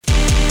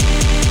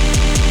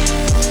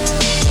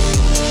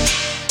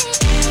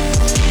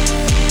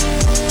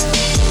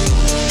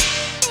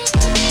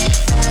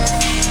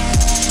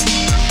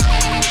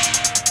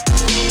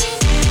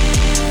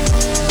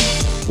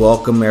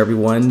Welcome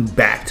everyone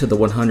back to the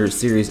 100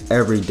 Series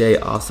Everyday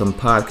Awesome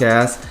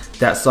podcast.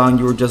 That song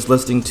you were just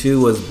listening to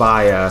was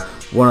by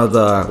one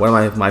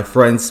of my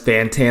friends,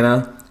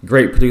 Fantana,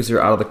 great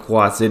producer out of the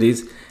Quad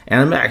Cities, and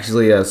I'm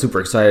actually super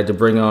excited to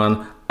bring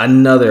on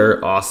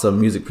another awesome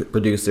music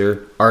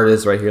producer,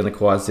 artist right here in the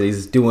Quad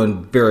Cities,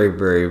 doing very,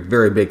 very,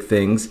 very big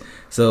things.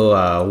 So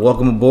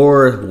welcome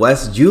aboard,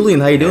 Wes Julian.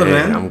 How you doing,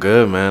 man? I'm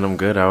good, man. I'm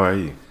good. How are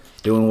you?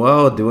 Doing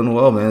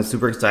well, man.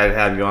 Super excited to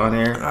have you on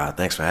here.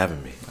 Thanks for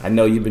having me. I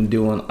know you've been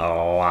doing a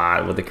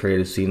lot with the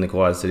creative scene in the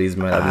Quad Cities,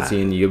 man. I've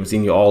been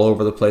seeing you all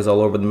over the place,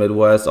 all over the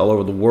Midwest, all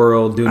over the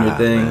world, doing your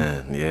thing.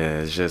 Man.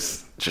 Yeah, it's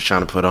just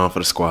trying to put on for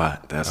the squad.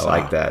 That's I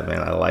like that,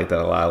 man. I like that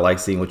a lot. I like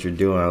seeing what you're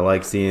doing. I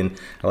like seeing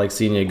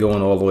you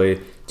going all the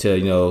way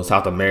to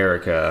South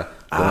America,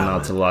 going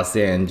out to Los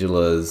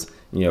Angeles.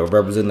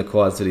 Representing the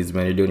Quad Cities,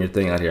 man. You're doing your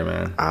thing out here,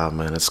 man.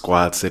 Man, it's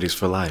Quad Cities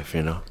for life,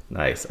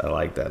 Nice. I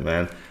like that,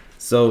 man.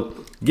 So,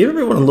 give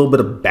everyone a little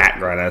bit of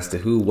background as to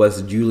who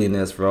Wes Julian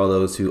is for all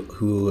those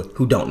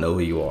who don't know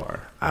who you are.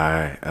 All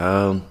right.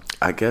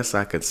 I guess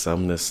I could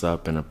sum this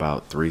up in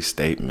about 3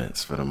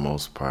 statements for the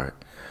most part.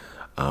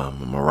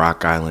 I'm a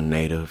Rock Island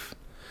native.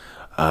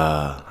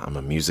 I'm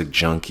a music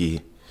junkie,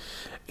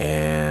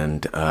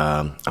 and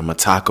I'm a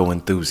taco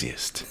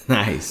enthusiast.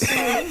 Nice.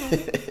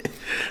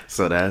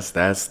 So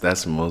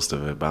that's most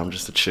of it. But I'm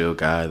just a chill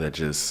guy that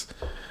just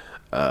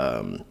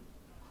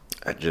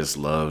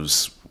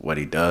loves what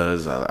he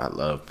does. I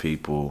love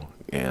people,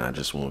 and I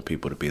just want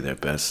people to be their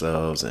best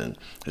selves, and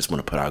just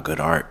want to put out good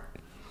art.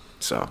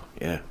 So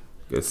yeah,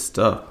 good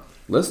stuff.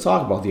 Let's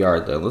talk about the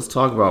art then. Let's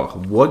talk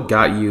about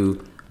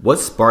what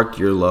sparked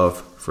your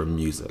love for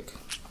music.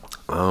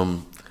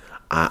 I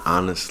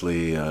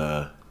honestly,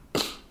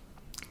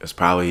 it's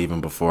probably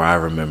even before I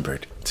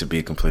remembered, to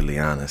be completely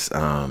honest.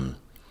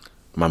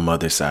 My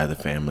mother's side of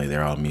the family,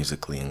 they're all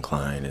musically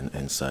inclined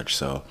and such,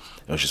 so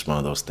it was just one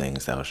of those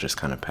things that was just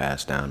kind of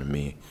passed down to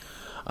me.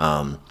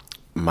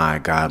 My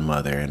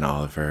godmother and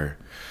all of her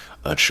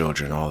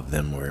children, all of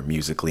them were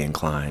musically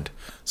inclined,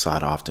 so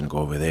I'd often go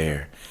over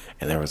there,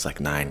 and there was like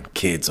 9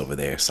 kids over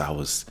there, so I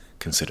was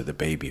considered the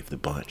baby of the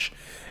bunch,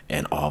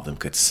 and all of them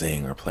could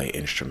sing or play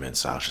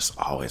instruments, so I was just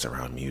always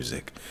around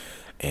music.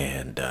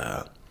 And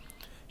I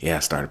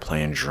started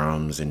playing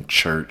drums in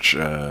church.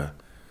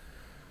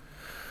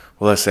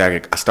 Let's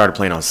say I started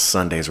playing on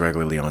Sundays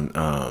regularly when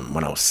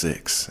I was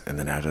 6. And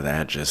then after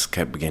that, just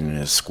kept getting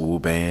into school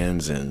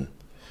bands and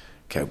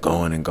kept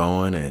going,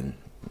 and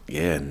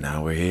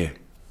now we're here.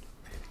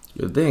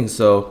 Good thing.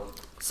 So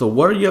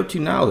what are you up to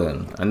now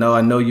then? I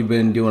know you've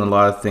been doing a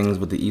lot of things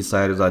with the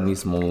Eastsiders on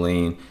East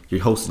Moline.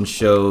 You're hosting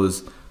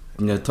shows.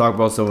 Talk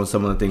about some of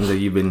the things that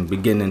you've been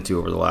getting into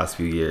over the last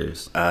few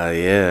years.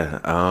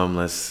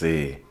 Let's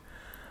see.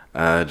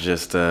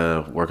 Just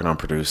working on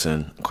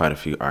producing quite a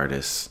few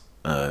artists.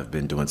 I've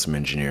been doing some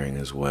engineering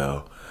as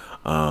well,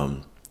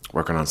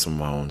 working on some of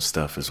my own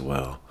stuff as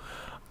well,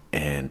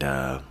 and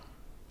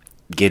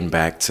getting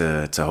back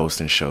to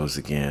hosting shows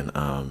again.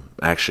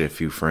 Actually, a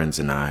few friends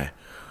and I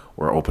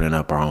were opening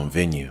up our own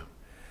venue,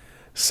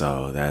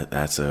 so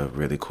that's a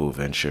really cool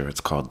venture. It's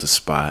called The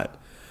Spot,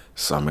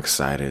 so I'm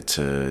excited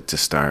to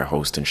start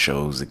hosting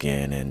shows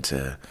again and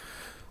to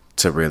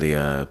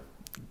really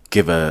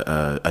give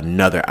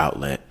another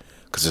outlet,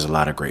 because there's a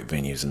lot of great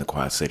venues in the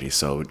Quad Cities.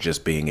 So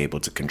just being able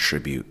to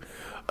contribute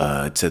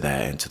to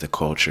that and to the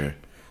culture,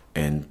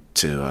 and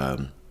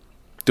to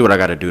do what I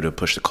got to do to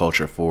push the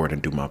culture forward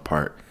and do my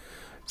part.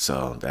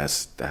 So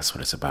that's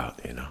what it's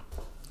about,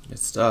 Good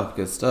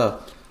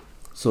stuff.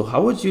 So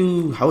how would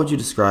you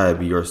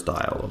describe your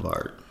style of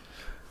art?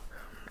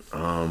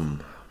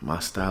 My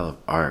style of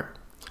art,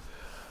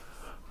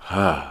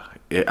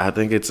 I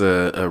think it's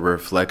a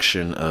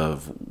reflection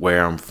of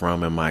where I'm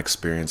from and my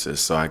experiences.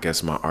 So I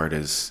guess my art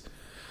is,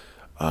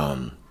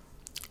 I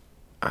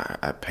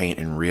paint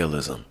in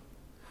realism.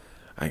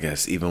 I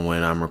guess even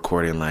when I'm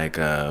recording like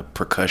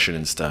percussion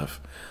and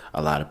stuff,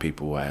 a lot of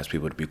people will ask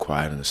people to be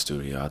quiet in the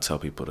studio. I'll tell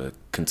people to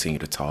continue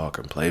to talk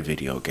and play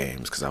video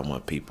games, because I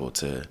want people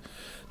to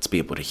be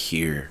able to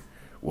hear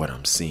what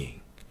I'm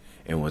seeing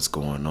and what's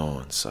going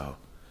on. So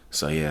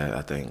yeah,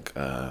 I think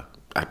I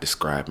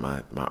describe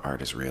my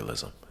art as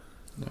realism.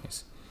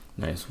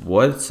 Nice.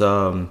 What's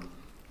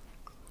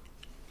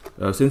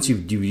since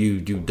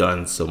you've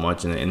done so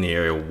much in the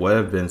area, what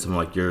have been some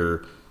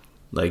your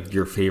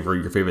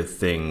favorite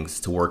things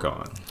to work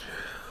on?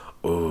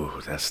 Oh,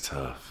 that's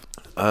tough.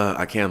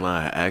 I can't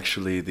lie.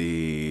 Actually,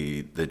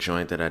 the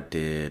joint that I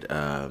did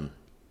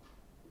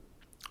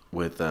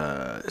with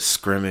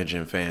Scrimmage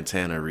and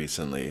Fantana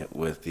recently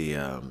with the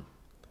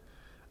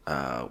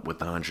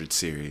 100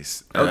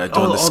 series, doing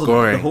the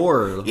scoring. The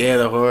horror. Yeah,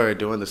 the horror.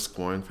 Doing the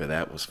scoring for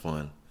that was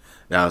fun.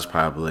 That was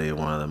probably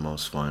one of the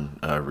most fun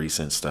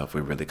recent stuff.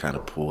 We really kind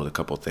of pulled a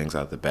couple things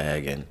out of the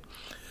bag, and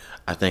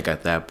I think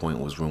at that point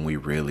was when we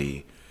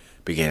really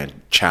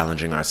began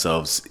challenging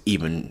ourselves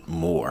even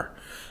more.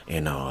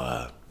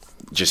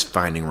 Just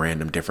finding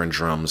random different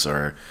drums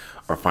or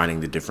finding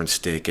the different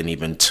stick, and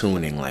even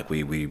tuning. Like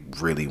we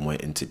really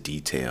went into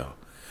detail.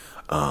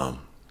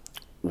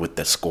 with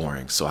the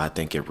scoring. So I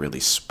think it really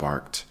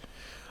sparked,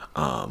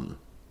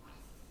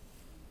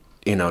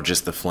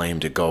 just the flame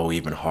to go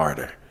even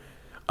harder.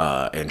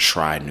 And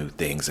try new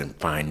things and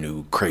find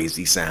new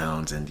crazy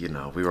sounds, and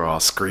we were all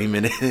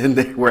screaming in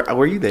there.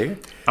 Were you there?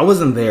 I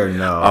wasn't there.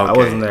 No, Okay. I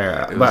wasn't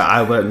there.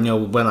 But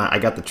when I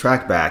got the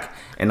track back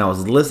and I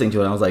was listening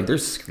to it, I was like,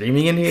 "There's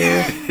screaming in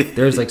here."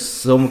 There's like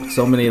so many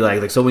so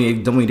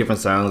many different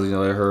sounds.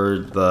 I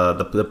heard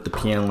the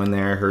piano in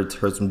there. Heard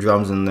some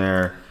drums in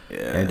there. Yeah.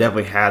 And it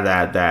definitely had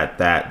that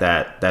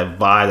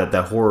vibe,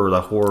 that horror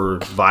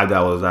vibe that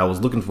I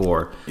was looking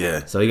for.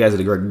 Yeah. So you guys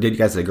did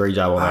a great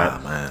job on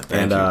that. Man,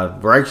 and thank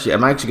you.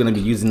 I'm actually going to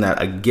be using that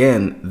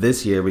again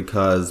this year,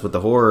 because with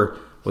the horror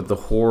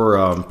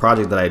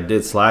project that I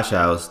did, Slash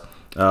House,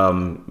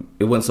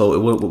 it went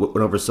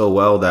over so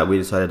well that we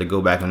decided to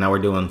go back, and now we're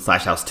doing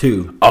Slash House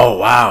 2. Oh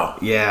wow.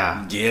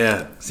 Yeah.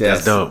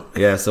 That's dope.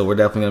 Yeah. So we're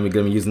definitely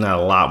going to be using that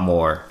a lot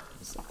more.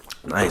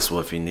 Nice. Well,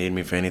 if you need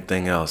me for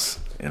anything else,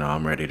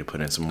 I'm ready to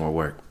put in some more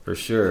work. For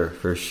sure.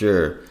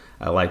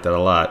 I like that a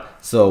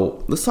lot.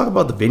 So let's talk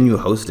about the venue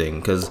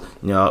hosting, because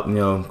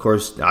of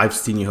course I've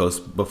seen you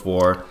host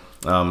before.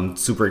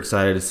 Super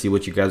excited to see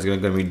what you guys are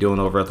going to be doing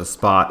over at the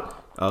spot.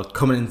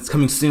 Coming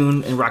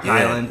soon in Rock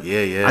Island.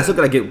 Yeah. I still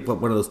gotta get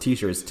one of those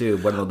T-shirts too,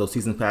 one of those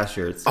season pass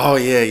shirts. Oh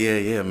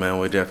yeah, man.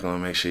 We'll definitely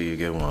make sure you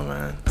get one,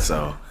 man.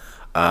 So,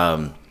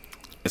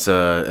 that's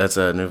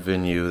a new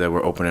venue that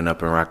we're opening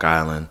up in Rock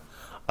Island.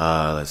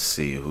 Let's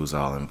see who's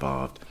all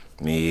involved.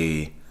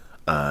 Me,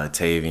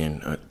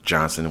 Tavian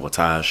Johnson,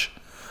 Watage,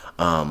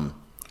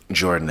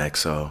 Jordan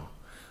Exo.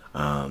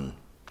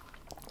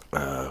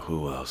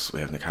 Who else? We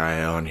have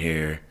Nikaya on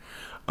here.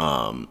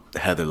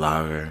 Heather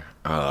Lager,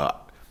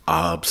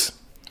 Obs.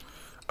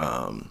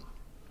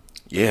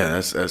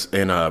 That's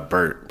and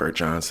Bert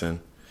Johnson.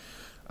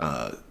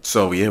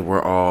 So yeah,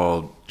 we're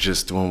all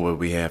just doing what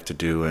we have to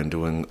do and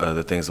doing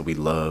the things that we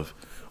love,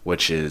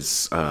 which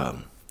is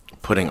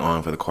putting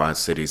on for the Quad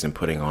Cities and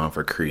putting on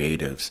for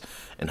creatives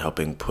and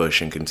helping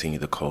push and continue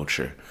the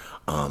culture.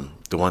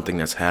 The one thing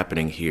that's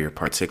happening here,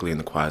 particularly in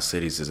the Quad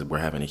Cities, is that we're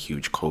having a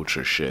huge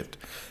culture shift.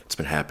 It's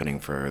been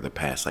happening for the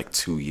past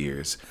 2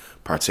 years,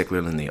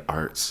 particularly in the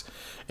arts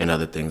and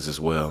other things as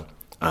well.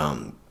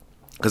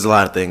 Because a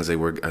lot of things,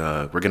 we're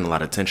getting a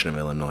lot of attention in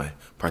Illinois,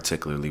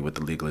 particularly with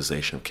the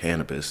legalization of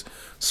cannabis.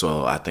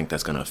 So I think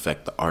that's going to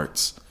affect the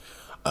arts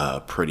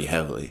pretty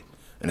heavily.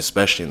 And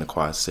especially in the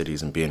Quad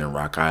Cities and being in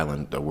Rock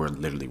Island, we're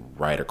literally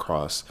right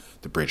across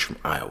the bridge from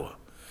Iowa.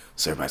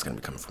 So everybody's going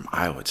to be coming from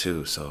Iowa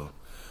too. So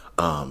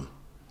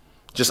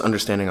just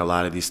understanding a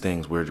lot of these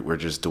things, we're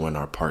just doing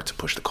our part to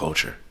push the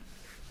culture.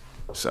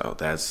 So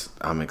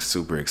I'm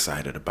super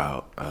excited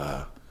about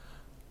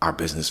our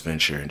business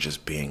venture and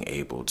just being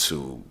able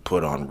to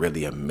put on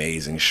really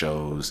amazing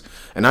shows.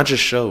 And not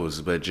just shows,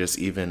 but just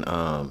even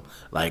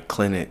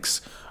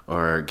clinics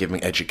or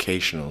giving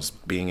educationals,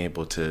 being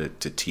able to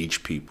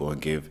teach people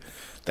and give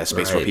that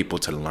space for people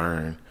to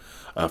learn,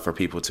 for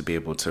people to be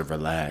able to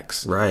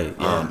relax. Right.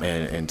 Yeah.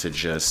 And to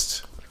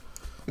just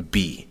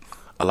be.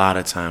 A lot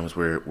of times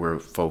we're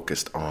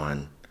focused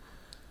on,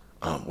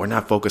 we're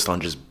not focused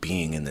on just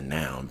being in the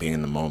now, being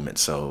in the moment.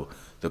 So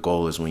the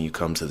goal is when you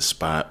come to the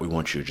spot, we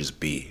want you to just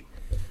be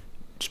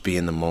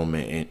in the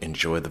moment and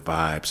enjoy the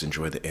vibes,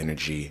 enjoy the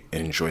energy,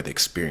 and enjoy the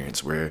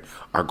experience, where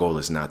our goal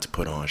is not to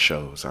put on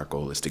shows. Our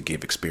goal is to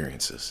give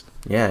experiences.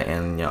 Yeah,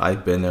 and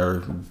I've been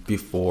there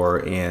before,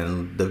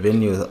 and the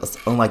venue is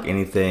unlike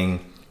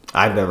anything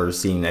I've ever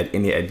seen at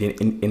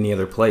any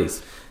other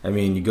place. I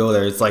mean, you go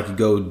there, it's like you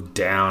go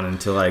down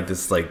into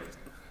this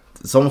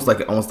it's almost like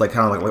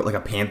kind of like a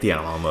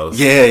pantheon almost.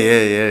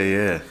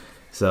 Yeah.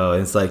 So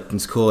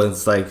it's cool.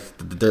 It's there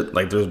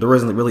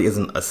really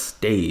isn't a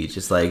stage.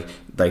 It's like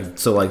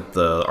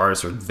the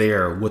artists are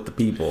there with the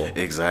people.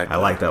 Exactly. I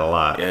like that a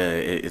lot. Yeah,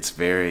 it's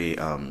very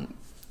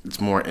it's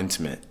more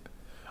intimate.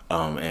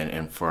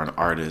 And for an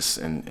artist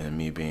and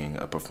me being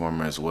a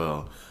performer as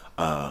well,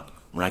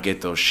 when I get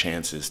those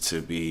chances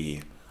to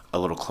be a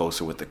little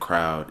closer with the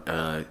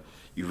crowd,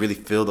 you really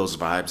feel those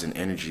vibes and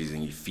energies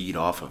and you feed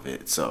off of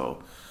it.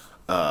 So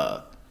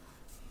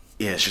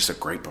it's just a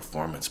great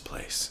performance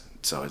place.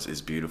 So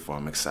it's beautiful.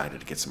 I'm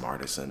excited to get some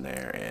artists in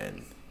there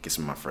and get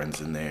some of my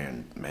friends in there,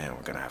 and man,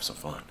 we're gonna have some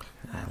fun.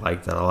 I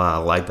like that a lot. I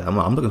like that.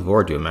 I'm looking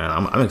forward to it, man.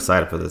 I'm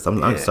excited for this.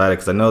 I'm excited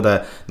because I know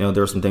that there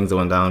were some things that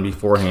went down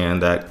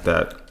beforehand that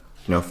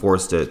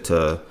forced it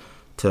to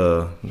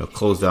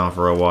close down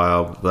for a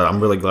while. But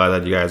I'm really glad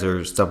that you guys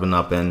are stepping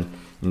up and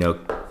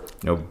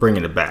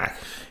bringing it back.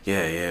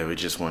 Yeah. We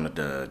just wanted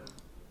to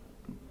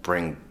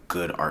bring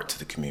good art to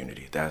the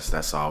community.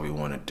 That's all we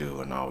want to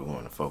do and all we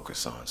want to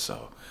focus on.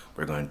 So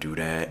we're going to do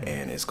that,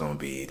 and it's going to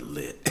be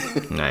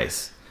lit.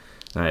 Nice.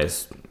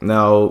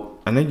 Now,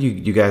 I know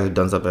you guys have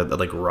done stuff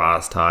at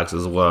Ross Talks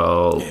as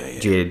well. Yeah.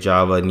 Jaded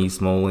Java,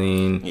 Nice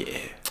Moline. Yeah.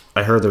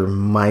 I heard there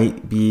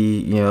might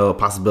be, a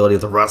possibility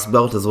of the Rust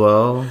Belt as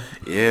well.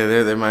 Yeah,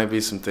 there might be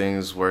some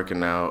things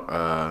working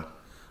out.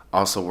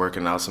 Also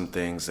working out some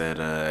things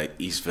at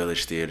East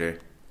Village Theater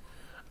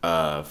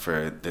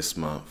for this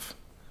month.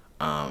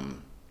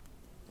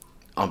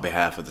 on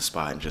behalf of the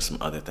spot and just some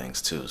other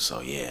things too.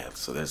 So yeah,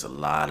 so there's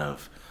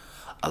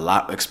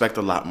expect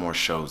a lot more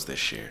shows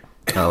this year.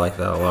 I like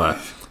that a lot.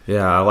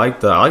 Yeah, I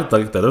like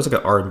that. There was like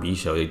an R&B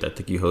show I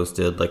think you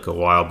hosted like a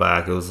while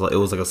back. It was like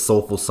a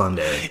Soulful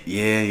Sunday.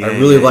 Yeah. I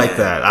really like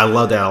that. I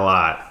love that a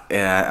lot.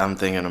 Yeah, I'm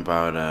thinking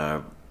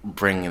about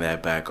bringing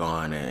that back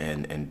on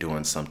and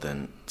doing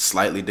something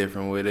slightly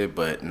different with it,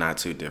 but not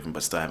too different,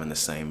 but still having the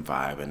same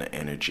vibe and the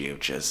energy of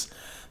just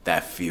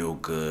that feel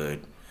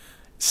good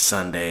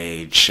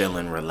Sunday,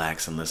 chilling,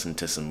 relaxing, listen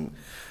to some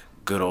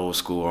good old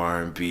school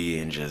R&B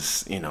and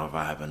just,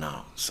 vibing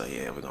out. So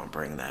yeah, we're gonna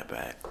bring that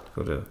back.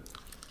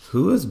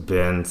 Who has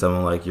been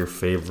someone like your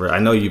favorite? I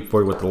know you've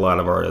worked with a lot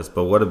of artists,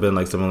 but what have been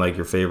like someone like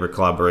your favorite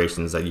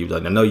collaborations that you've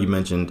done? I know you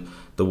mentioned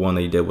the one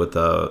that you did with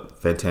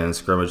Fantana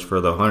Scrimmage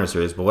for the 100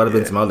 series, but what have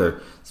been some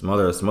other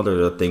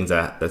things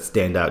that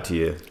stand out to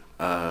you?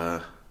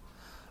 Of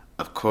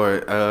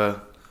course,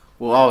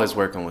 well, always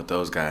working with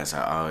those guys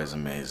are always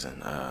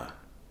amazing.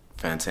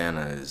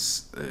 Fantana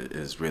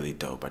is really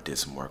dope. I did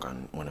some work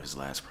on one of his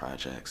last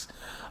projects.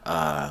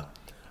 Let's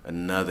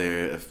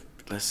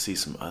see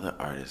some other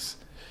artists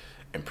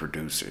and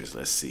producers.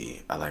 Let's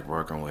see. I like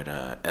working with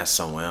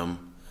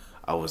SOM.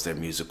 I was their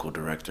musical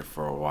director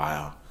for a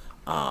while.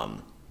 I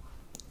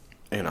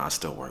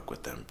still work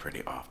with them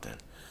pretty often.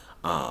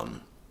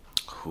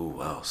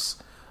 Who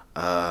else?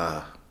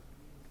 Of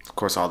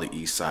course, all the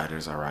East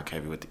Siders. I rock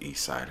heavy with the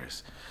East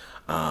Siders.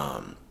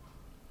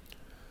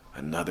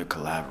 Another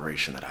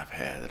collaboration that I've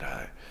had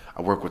that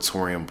I work with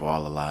Torian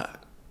Ball a lot.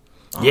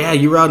 Yeah,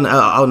 you were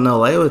out in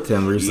LA with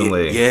him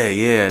recently.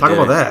 Yeah. Talk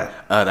about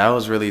that. That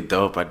was really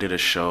dope. I did a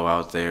show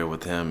out there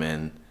with him,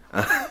 and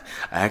I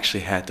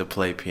actually had to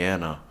play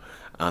piano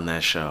on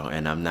that show.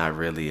 And I'm not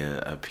really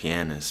a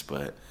pianist,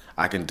 but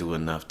I can do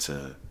enough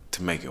to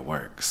make it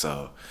work.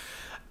 So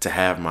to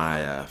have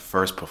my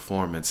first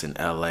performance in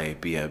LA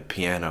be a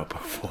piano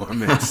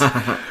performance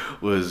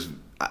was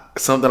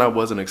something I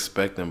wasn't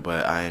expecting,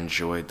 but I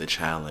enjoyed the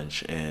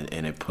challenge, and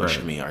it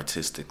pushed me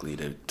artistically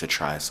to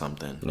try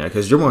something. Yeah,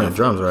 because you're more into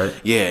drums, right?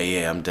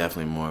 Yeah, I'm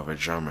definitely more of a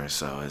drummer,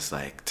 so it's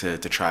like to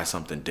try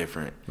something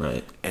different,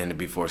 right? And to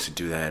be forced to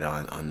do that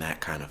on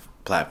that kind of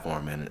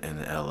platform in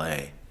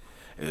LA,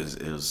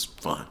 it was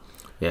fun.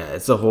 Yeah,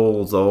 it's a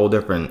whole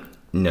different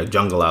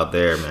jungle out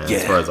there, man.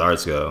 As far as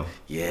arts go.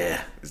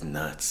 Yeah, it's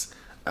nuts.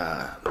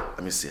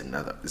 Let me see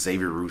another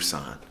Xavier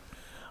Roussan.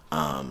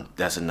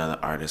 That's another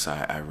artist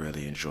I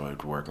really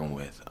enjoyed working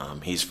with.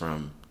 He's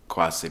from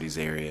Quad Cities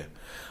area.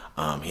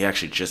 He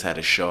actually just had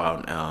a show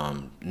out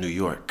in New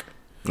York.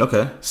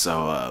 Okay.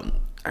 So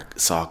I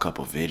saw a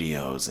couple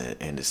videos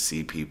and to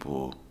see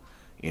people,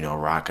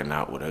 rocking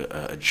out with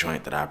a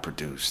joint that I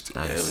produced.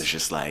 Nice. It was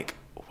just like,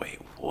 wait,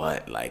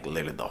 what? Like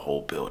literally the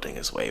whole building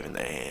is waving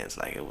their hands.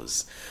 Like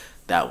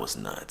that was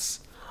nuts.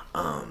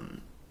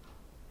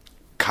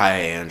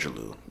 Kaya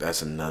Angelou,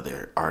 that's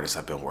another artist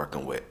I've been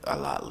working with a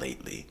lot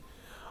lately.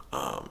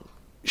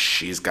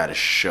 She's got a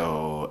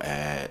show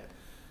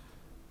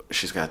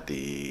is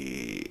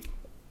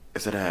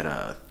it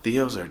at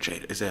Theo's or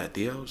Jade? Is it at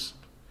Theo's?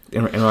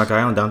 In Rock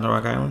Island, downtown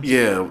Rock Island?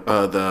 Yeah,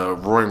 the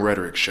Roaring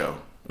Rhetoric show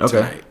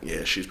tonight.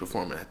 Yeah, she's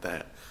performing at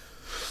that.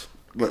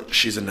 But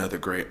she's another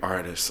great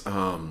artist.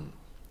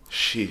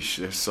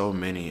 There's so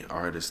many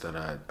artists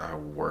that I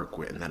work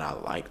with and that I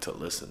like to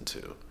listen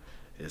to.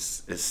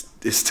 It's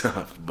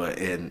tough, but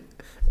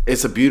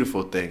it's a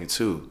beautiful thing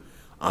too.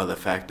 The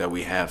fact that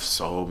we have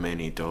so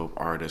many dope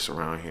artists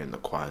around here in the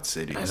Quad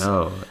Cities. I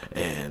know,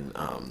 and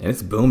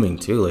it's booming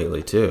too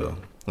lately too.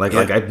 Like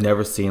I've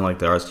never seen like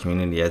the arts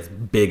community as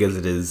big as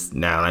it is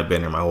now, and I've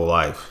been here my whole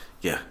life.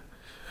 Yeah,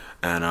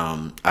 and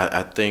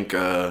I think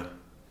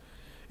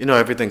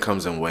everything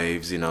comes in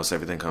waves. So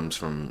everything comes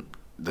from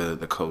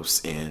the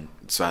coast in.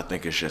 So I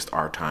think it's just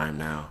our time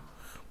now,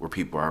 where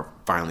people are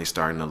finally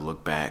starting to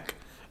look back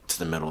to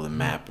the middle of the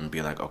map and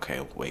be like,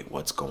 okay, wait,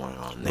 what's going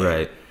on there?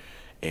 Right.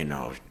 And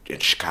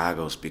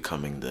Chicago's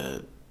becoming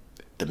the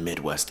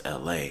Midwest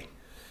LA.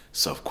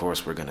 So of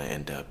course we're gonna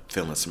end up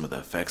feeling some of the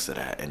effects of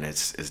that. And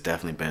it's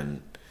definitely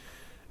been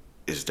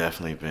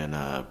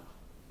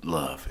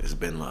love. It's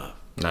been love.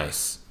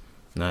 Nice.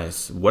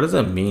 What does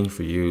that mean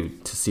for you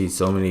to see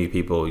so many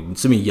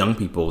young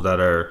people that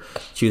are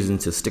choosing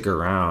to stick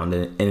around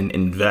and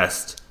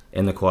invest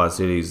in the Quad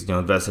Cities,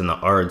 invest in the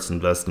arts,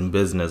 invest in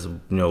business,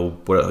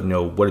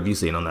 what have you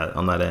seen on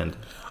that end?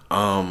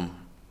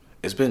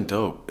 It's been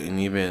dope, and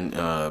even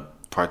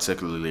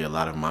particularly a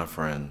lot of my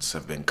friends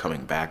have been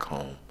coming back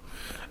home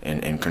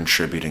and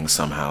contributing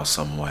somehow,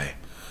 some way.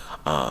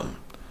 And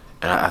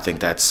I think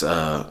that's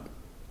a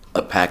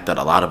pact that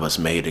a lot of us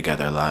made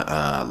together. A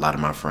lot of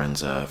my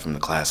friends from the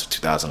class of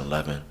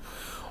 2011,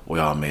 we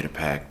all made a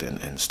pact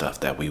and stuff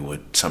that we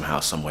would somehow,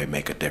 some way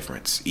make a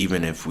difference,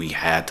 even if we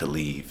had to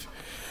leave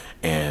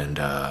and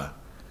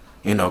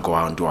go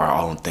out and do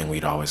our own thing.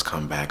 We'd always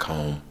come back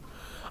home.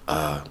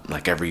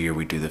 Like every year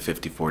we do the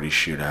 50-40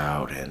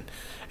 shootout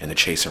and the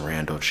Chase and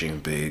Randall June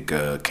Big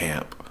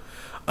camp.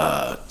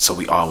 So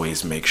we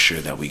always make sure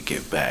that we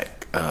give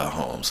back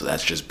home. So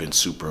that's just been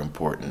super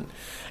important.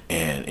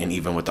 And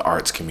even with the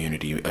arts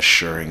community,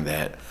 assuring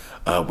that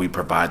we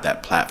provide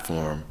that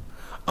platform,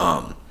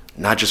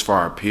 not just for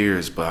our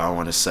peers, but I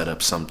want to set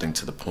up something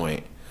to the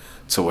point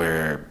to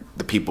where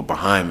the people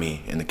behind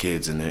me and the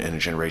kids and the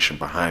generation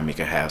behind me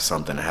can have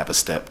something, to have a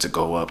step to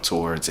go up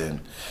towards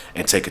and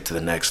take it to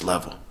the next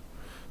level.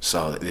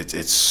 So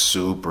it's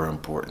super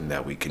important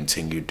that we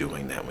continue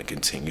doing that. We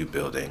continue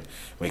building.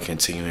 We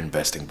continue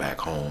investing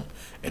back home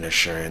and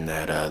assuring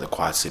that the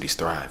Quad Cities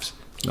thrives.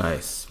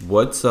 Nice.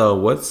 What's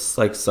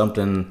like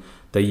something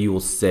that you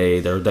will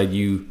say or that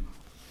you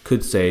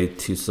could say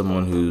to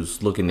someone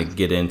who's looking to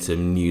get into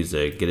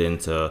music, get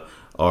into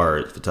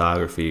art,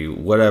 photography,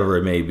 whatever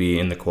it may be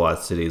in the Quad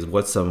Cities?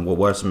 What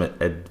are some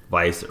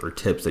advice or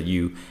tips that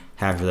you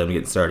have for them to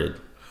get started?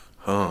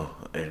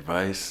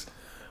 Advice.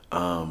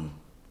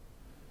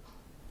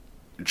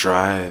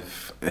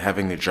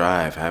 Having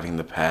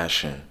the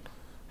passion,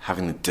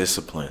 having the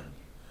discipline,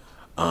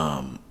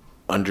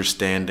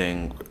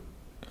 understanding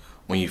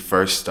when you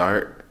first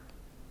start,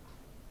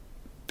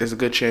 there's a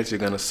good chance you're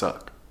gonna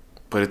suck,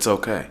 but it's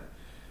okay.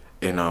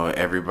 You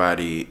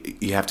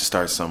have to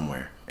start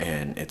somewhere,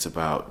 and it's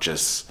about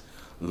just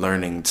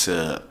learning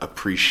to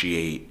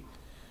appreciate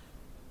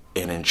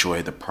and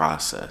enjoy the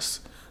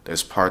process.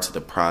 There's parts of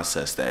the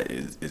process that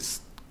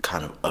is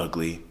kind of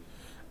ugly.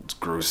 It's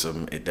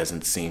gruesome. It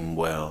doesn't seem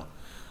well.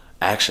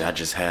 Actually, I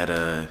just had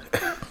an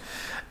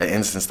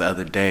instance the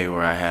other day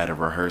where I had a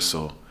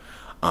rehearsal.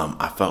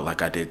 I felt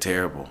like I did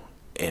terrible,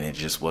 and it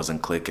just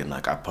wasn't clicking.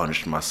 Like, I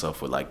punished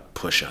myself with like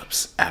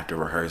push-ups after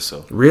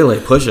rehearsal. Really?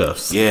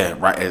 Push-ups? Yeah,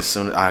 right. As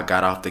soon as I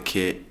got off the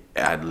kit,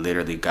 I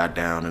literally got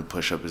down in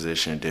push-up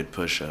position and did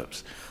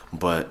push-ups.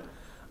 But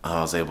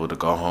I was able to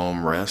go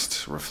home,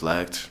 rest,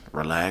 reflect,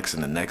 relax,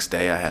 and the next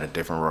day I had a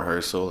different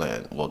rehearsal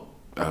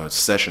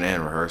session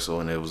and rehearsal,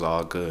 and it was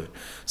all good.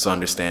 So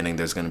understanding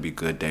there's going to be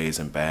good days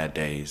and bad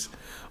days,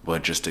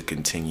 but just to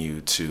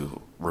continue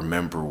to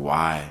remember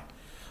why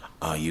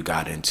you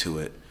got into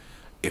it.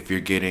 If you're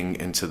getting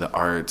into the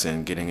arts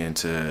and getting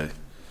into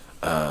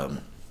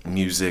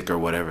music or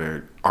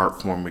whatever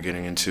art form you're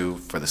getting into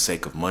for the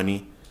sake of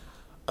money,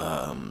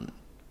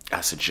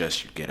 I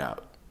suggest you get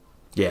out.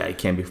 Yeah, it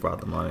can't be for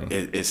the money.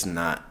 It's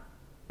not.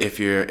 If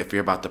you're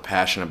about the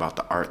passion about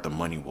the art, the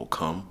money will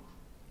come.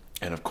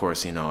 And of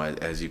course,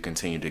 as you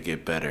continue to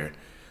get better,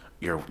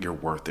 your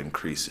worth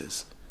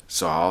increases.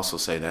 So I also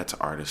say that to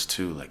artists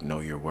too, like, know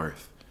your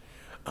worth.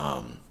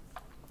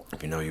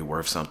 If you know you're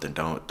worth something,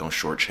 don't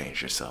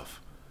shortchange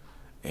yourself.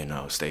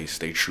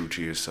 Stay true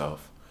to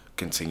yourself.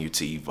 Continue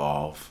to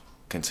evolve.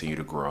 Continue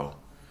to grow,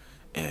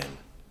 and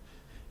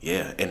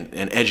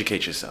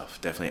educate yourself.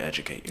 Definitely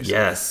educate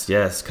yourself.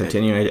 Yes.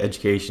 Continuing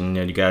education.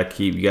 You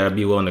gotta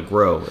be willing to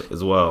grow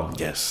as well.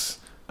 Yes.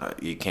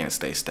 You can't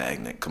stay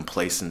stagnant.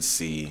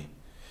 Complacency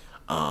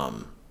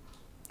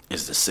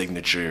is the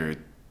signature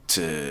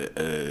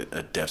to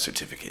a death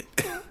certificate.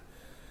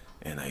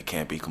 And you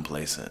can't be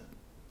complacent.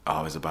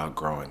 Always about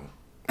growing.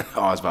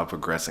 Always about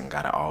progressing.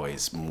 Gotta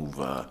always move.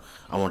 I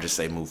won't just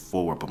say move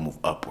forward, but move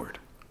upward.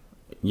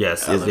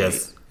 Yes. I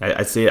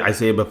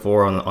say it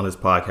before on this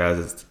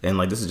podcast, and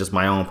like, this is just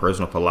my own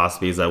personal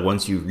philosophy, is that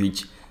once you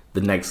reach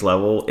the next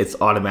level, it's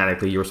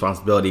automatically your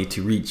responsibility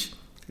to reach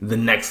the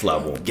next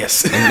level.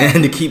 Yes.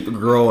 and to keep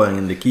growing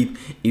and to keep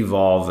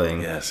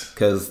evolving. Yes.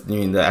 Because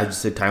I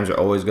just said, times are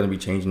always going to be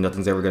changing.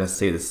 Nothing's ever going to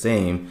stay the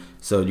same.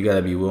 So you got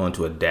to be willing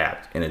to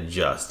adapt and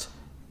adjust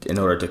in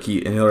order to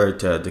keep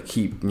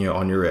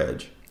on your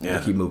edge. Yeah.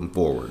 To keep moving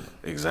forward.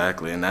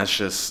 Exactly. And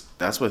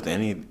that's with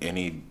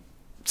any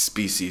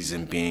species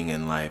and being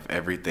in life.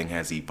 Everything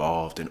has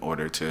evolved in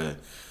order to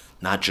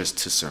not just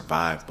to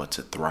survive, but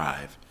to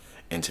thrive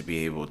and to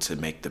be able to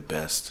make the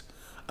best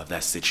of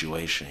that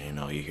situation.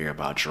 You hear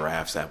about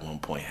giraffes at one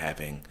point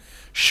having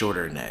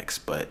shorter necks,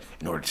 but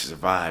in order to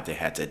survive, they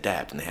had to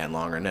adapt and they had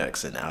longer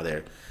necks, and now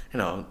they're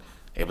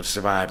able to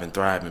survive and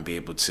thrive and be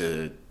able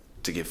to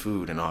get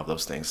food and all of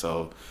those things.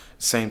 So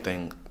same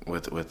thing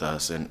with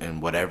us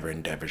and whatever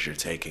endeavors you're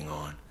taking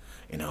on,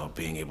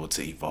 being able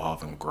to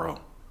evolve and grow.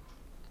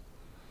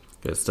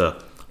 Good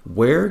stuff.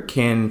 Where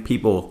can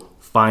people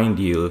find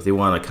you if they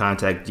want to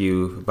contact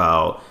you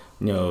about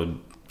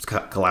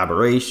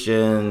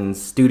collaborations,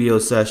 studio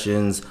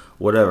sessions,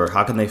 whatever?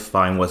 How can they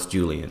find Wes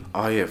Julian?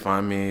 Oh yeah,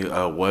 find me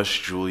Wes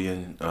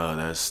Julian.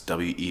 That's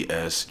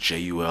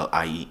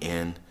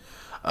WESJULIEN.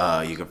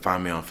 You can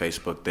find me on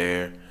Facebook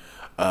there,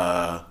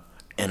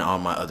 and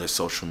on my other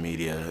social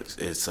media,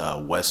 it's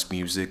Wes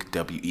Music,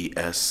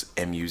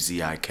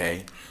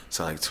 WESMUZIK.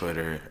 So like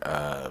Twitter,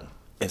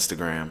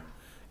 Instagram.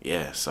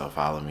 Yeah, so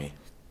follow me.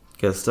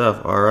 Good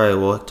stuff. All right,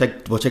 well,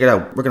 check it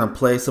out. We're gonna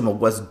play some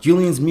of Wes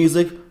Julian's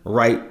music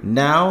right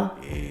now.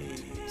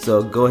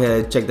 So go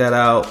ahead, check that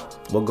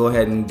out. We'll go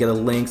ahead and get a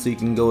link so you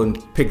can go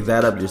and pick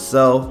that up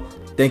yourself.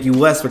 Thank you,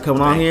 Wes, for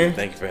coming on here.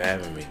 Thank you for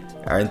having me.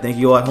 All right, and thank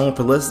you all at home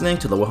for listening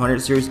to the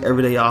 100 Series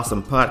Everyday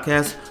Awesome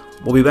podcast.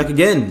 We'll be back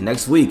again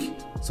next week.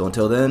 So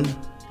until then,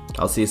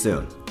 I'll see you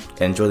soon.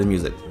 And enjoy the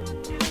music.